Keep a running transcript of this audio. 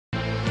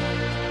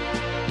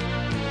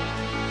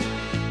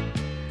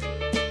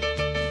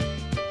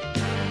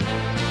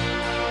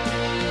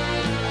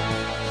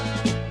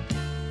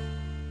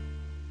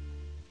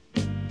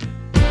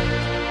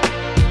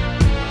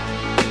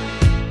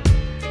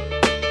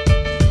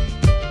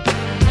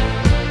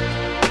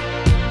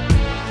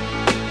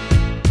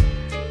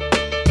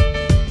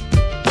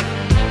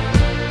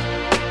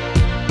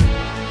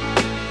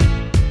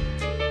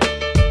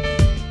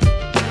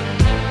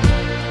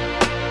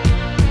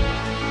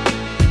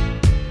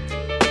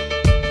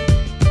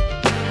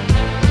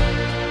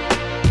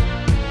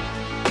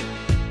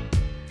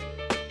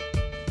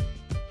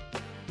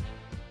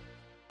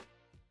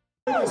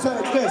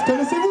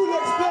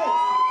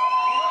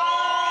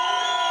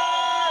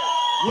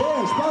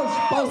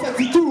Pense à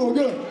tout, mon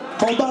gars.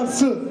 On danse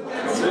ça.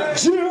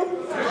 Dieu.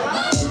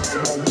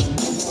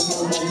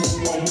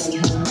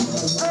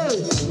 Hey.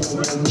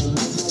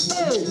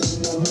 Hey.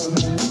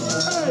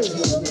 Hey.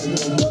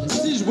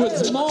 Si je vois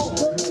du monde.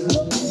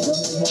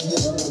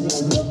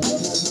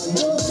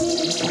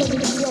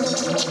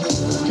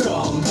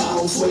 Come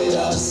bounce with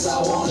us, I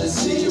wanna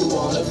see you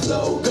on the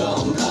flow.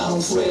 Come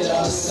bounce with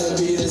us,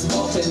 the beat is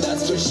bumping,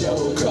 that's for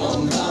sure.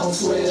 Come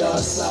bounce with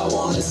us, I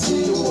wanna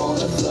see you on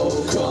the flow.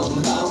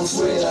 Come bounce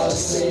with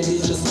us, baby,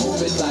 just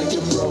move it like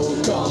a pro.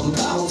 Come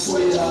bounce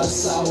with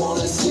us, I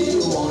wanna see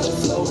you on the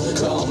flow.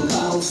 Come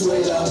bounce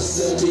with us,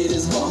 the beat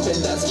is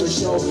bumping, that's for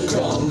sure.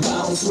 Come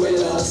bounce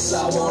with us,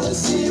 I wanna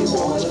see you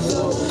on the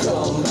flow.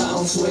 Come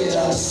bounce with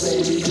us,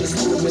 baby, just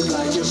move it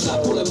like a pro.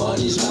 J'rappe pour le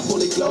money, j'rappe pour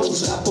les clothes,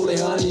 j'rappe pour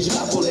les honey,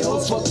 j'rappe pour les hoes.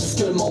 C'est pas tout ce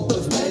que le monde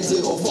peut bien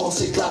dire au fond,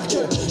 c'est clair que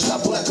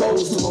j'rappe pour la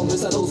cause. Tout le monde veut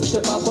sa dose, je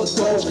te parle pas de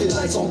cause. Les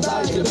likes sont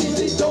tight, le beat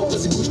est dope,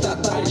 vas-y bouge ta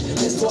tête,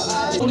 laisse-toi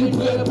aller. On est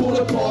prêt pour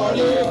le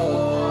party.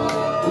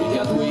 We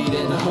got weed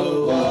in the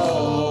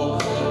hoe,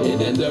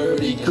 in a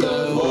dirty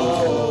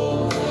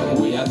club.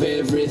 We have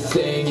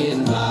everything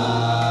in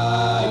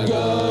my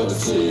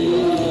galaxy.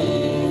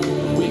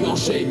 We gon'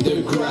 shake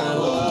the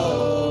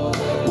ground,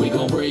 we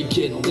gon' break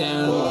it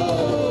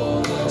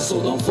down. So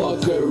don't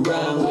fuck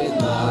around with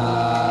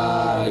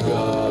my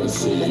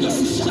galaxy. La gueule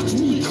sous chaque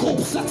micro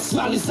pour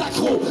satisfaire les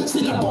accros.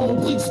 C'est la bombe au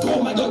prix du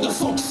gros, ma gueule de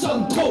son qui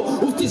sonne trop.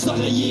 Ouvre tes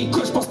oreillers,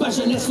 écoute, j'pense ma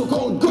jeunesse au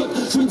compte-goutte.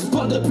 J'fume du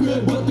pot depuis un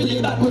bout, pis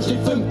les battes, moi j'les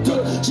fume tout.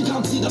 J'ai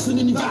grandi dans un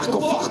univers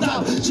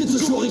confortable, j'ai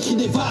toujours écrit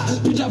des vers.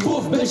 Puis de la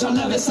bouffe, ben j'en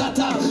avais sa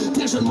table.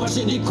 Très jeune, moi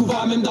j'ai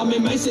découvert, même dans mes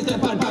mains c'était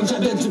palpable.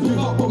 J'avais du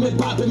buvard pour mes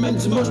papes et même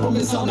du moche pour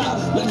mes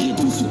semblables. Malgré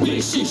tout sous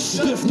péché, j'suis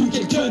devenu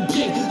quelqu'un de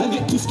bien.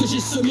 Avec tout ce que j'ai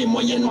semé,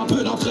 moyennement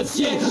peu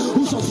d'entretien.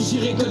 Aujourd'hui j'ai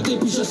récolté,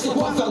 puis je sais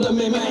quoi faire de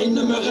mes mains. Il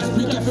ne me reste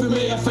plus qu'à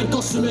fumer afin de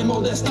consumer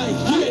mon destin.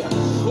 Yeah.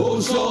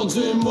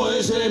 Aujourd'hui moi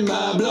j'ai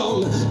ma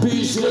blonde,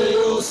 puis j'ai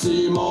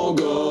aussi mon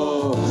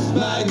gars.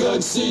 Ma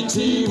God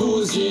City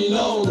vous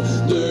inonde,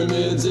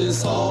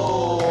 2010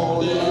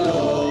 on est là.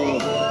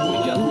 We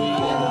got weed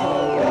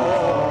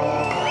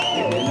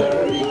in the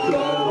dirty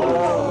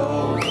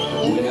club.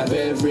 We have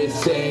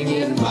everything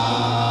in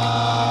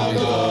my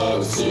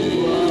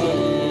galaxy.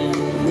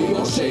 We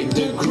gon' shake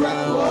the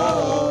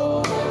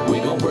ground, we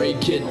gon'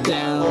 break it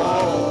down.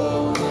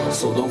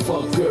 So don't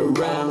fuck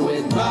around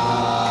with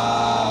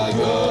my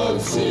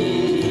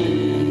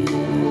galaxy.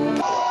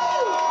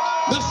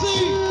 Merci.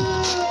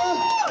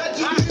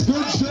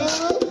 Good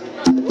job.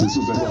 This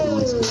is a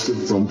heavy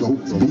exclusive from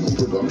DopeBeat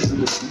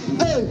Production.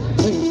 Hey,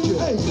 hey,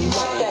 hey,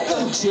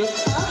 hey,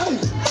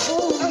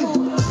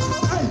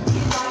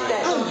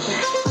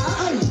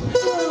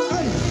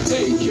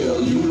 Hey girl,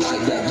 you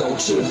like that,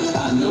 don't you?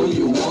 I know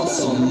you want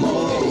some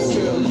more.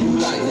 Hey girl, you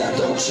like that,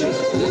 don't you?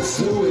 Let's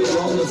do it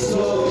on the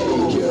floor.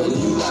 Hey girl,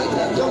 you like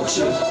that, don't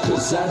you?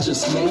 Cause I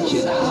just make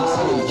it high.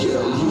 Hey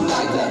girl, you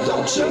like that,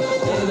 don't you?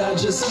 And I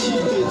just keep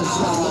it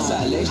high. Ça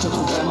allait, je te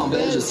trouve vraiment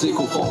belle. Je sais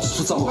qu'au fond, tu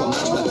te sens comment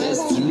je m'appelle.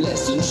 Si tu me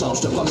laisses une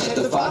chance, je te promets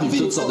de te faire vivre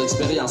toutes sortes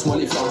d'expériences. Moi,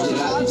 les fleurs, je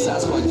les rappe. Ça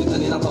se voit que t'es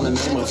tanné d'entendre le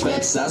même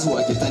refrain. Ça se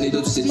voit que t'es tanné de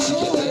tous ces petits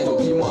crétins.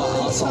 Oublie-moi,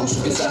 ensemble, je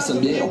trouve que ça sonne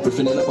bien. On peut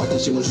finir le party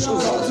chez moi jusqu'aux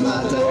heures du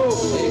matin.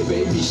 Hey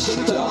baby, je sais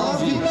que t'as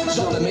envie.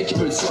 Genre le mec qui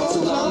peut te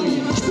sortir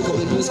d'ennui. Je peux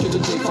combler plus que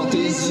toutes tes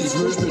fantaisies. Si tu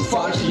veux, je peux te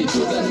faire crier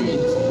toute la nuit.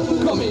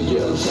 Come here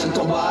girl, j'aime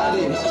ton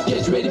body.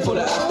 Get ready for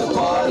the after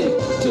party.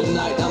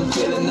 Tonight I'm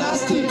feeling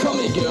nasty. Come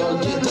here girl,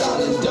 get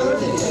down and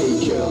dirty.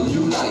 Hey girl,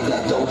 you like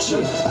that, don't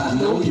you? I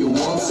know you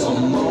want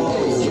some more.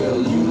 Hey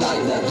girl, you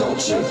like that, don't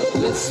you?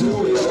 Let's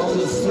do it on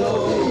the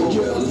floor. Hey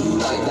girl, you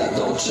like that,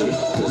 don't you?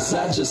 Cause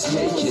I just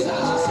make it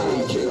high.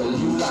 Hey girl,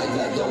 you like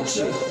that, don't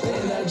you?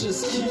 And I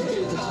just keep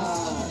it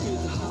high.